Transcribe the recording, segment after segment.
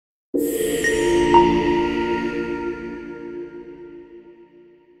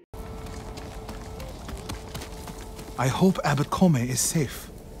I hope Abbot Kome is safe.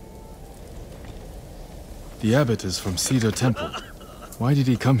 The abbot is from Cedar Temple. Why did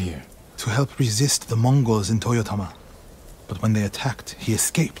he come here? To help resist the Mongols in Toyotama. But when they attacked, he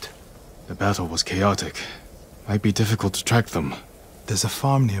escaped. The battle was chaotic. Might be difficult to track them. There's a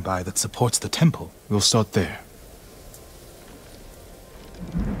farm nearby that supports the temple. We'll start there.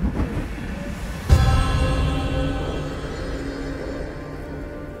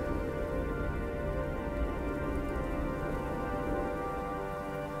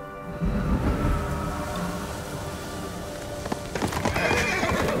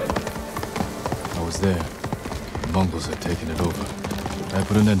 I was there. The Mongols had taken it over. I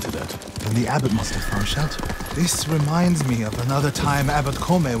put an end to that. Then the abbot must have found shelter. This reminds me of another time Abbot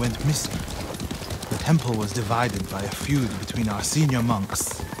Kome went missing. The temple was divided by a feud between our senior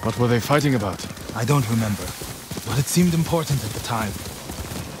monks. What were they fighting about? I don't remember, but it seemed important at the time.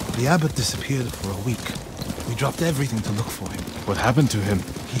 The abbot disappeared for a week. We dropped everything to look for him. What happened to him?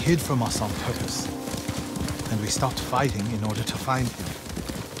 He hid from us on purpose. And we stopped fighting in order to find him.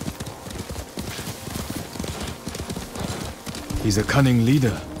 He's a cunning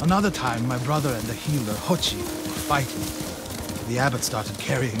leader. Another time, my brother and the healer, Hochi, were fighting. The abbot started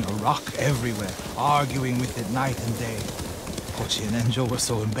carrying a rock everywhere, arguing with it night and day. Hochi and Enjo were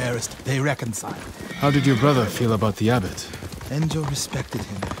so embarrassed, they reconciled. How did your brother feel about the abbot? Enjo respected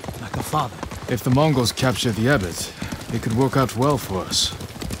him, like a father. If the Mongols capture the abbot, it could work out well for us.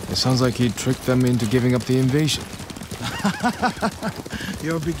 It sounds like he tricked them into giving up the invasion.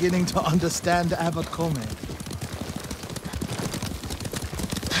 You're beginning to understand Abbot Kome.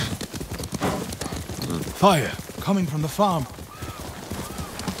 Fire! Coming from the farm.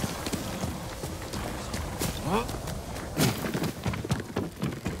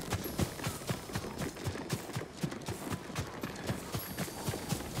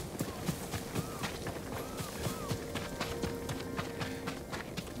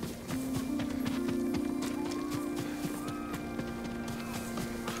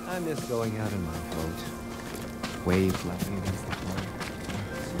 I'm just going out in my boat. Waves lapping against the floor.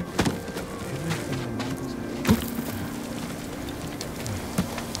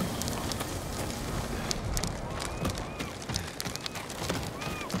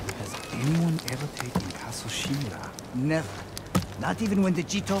 Anyone ever taken Tsushima? Never. Not even when the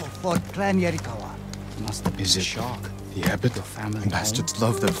Jito fought Clan Yarikawa. Must have been Is a it shock. the abbot? Your family The bastards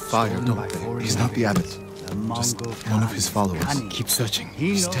love their fire, don't they? He's not the abbot. Just one of his followers. Keep searching.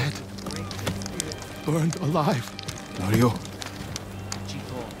 He's dead. Burned alive. Norio.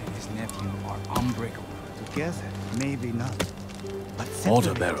 Jito and his nephew are unbreakable. Together, maybe not. But Water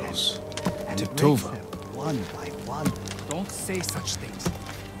separate barrels. them and Tipped break over. them one by one. Don't say such things.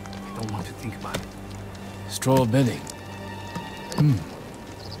 I don't want to think about it. Straw bedding.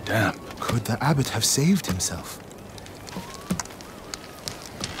 Damp. Could the abbot have saved himself?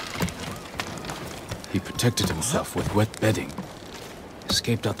 He protected himself with wet bedding.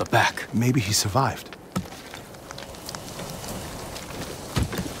 Escaped out the back. Maybe he survived.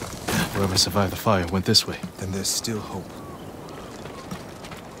 Whoever survived the fire went this way. Then there's still hope.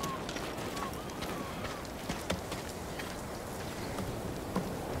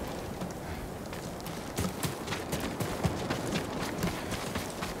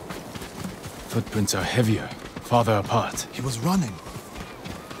 Footprints are heavier, farther apart. He was running.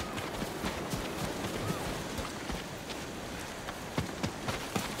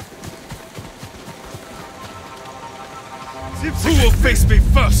 Who will face me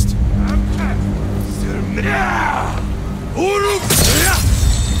first?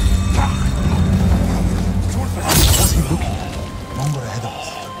 What's he looking at? Mongol ahead of us.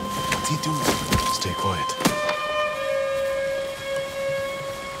 What's he doing? Stay quiet.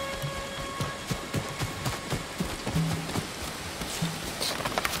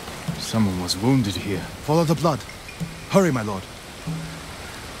 Someone was wounded here. Follow the blood. Hurry, my lord.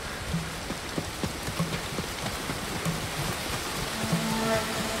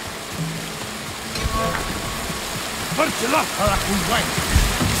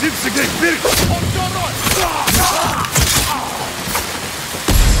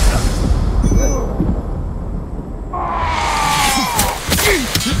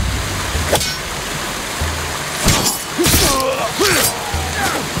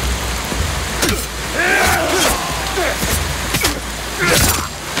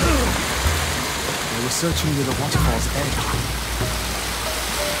 They were searching near the waterfall's edge.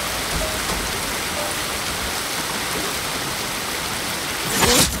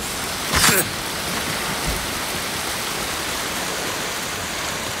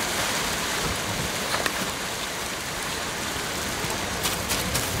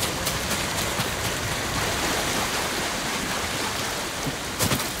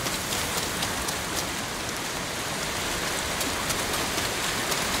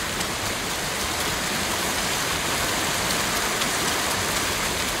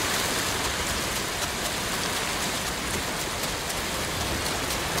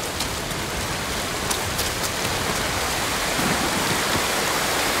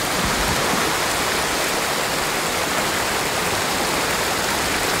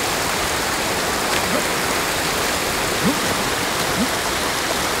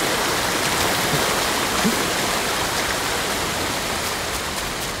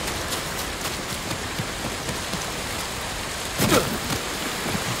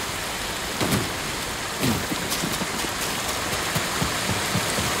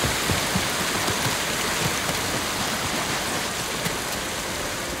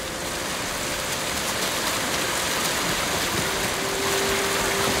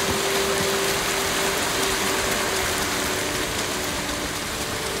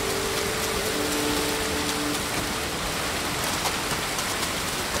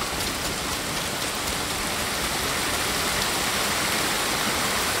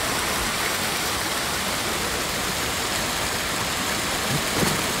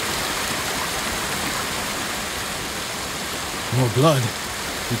 blood,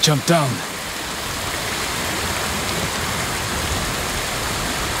 he jumped down.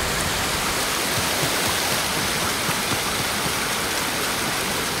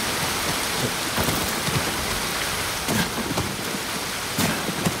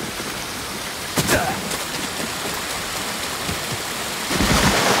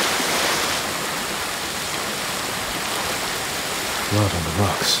 Blood on the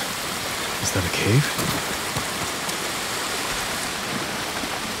rocks. Is that a cave?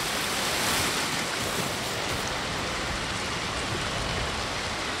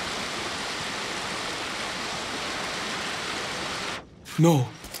 No.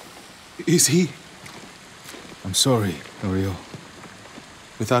 Is he? I'm sorry, Norio.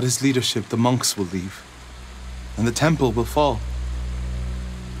 Without his leadership, the monks will leave. And the temple will fall.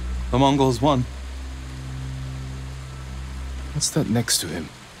 The Mongols won. What's that next to him?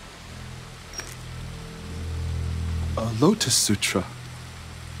 A Lotus Sutra.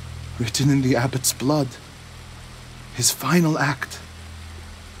 Written in the Abbott's blood. His final act.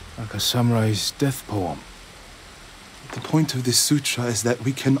 Like a samurai's death poem. The point of this sutra is that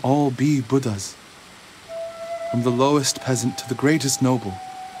we can all be Buddhas. From the lowest peasant to the greatest noble.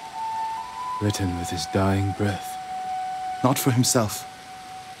 Written with his dying breath. Not for himself,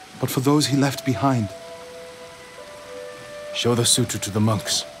 but for those he left behind. Show the sutra to the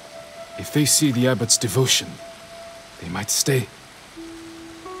monks. If they see the abbot's devotion, they might stay.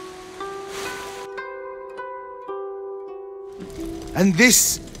 And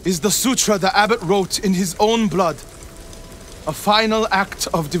this is the sutra the abbot wrote in his own blood. A final act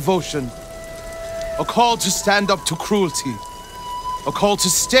of devotion. A call to stand up to cruelty. A call to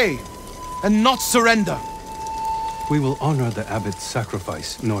stay and not surrender. We will honor the abbot's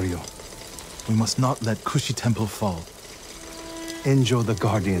sacrifice, Norio. We must not let Kushi Temple fall. Enjo the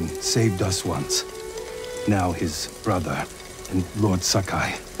Guardian saved us once. Now his brother and Lord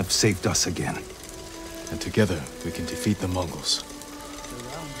Sakai have saved us again. And together we can defeat the Mongols.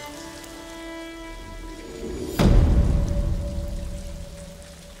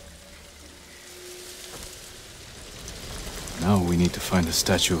 Now we need to find the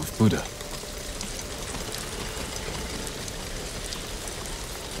statue of Buddha.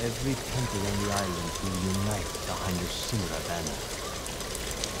 Every temple on the island will unite behind the Shimura banner.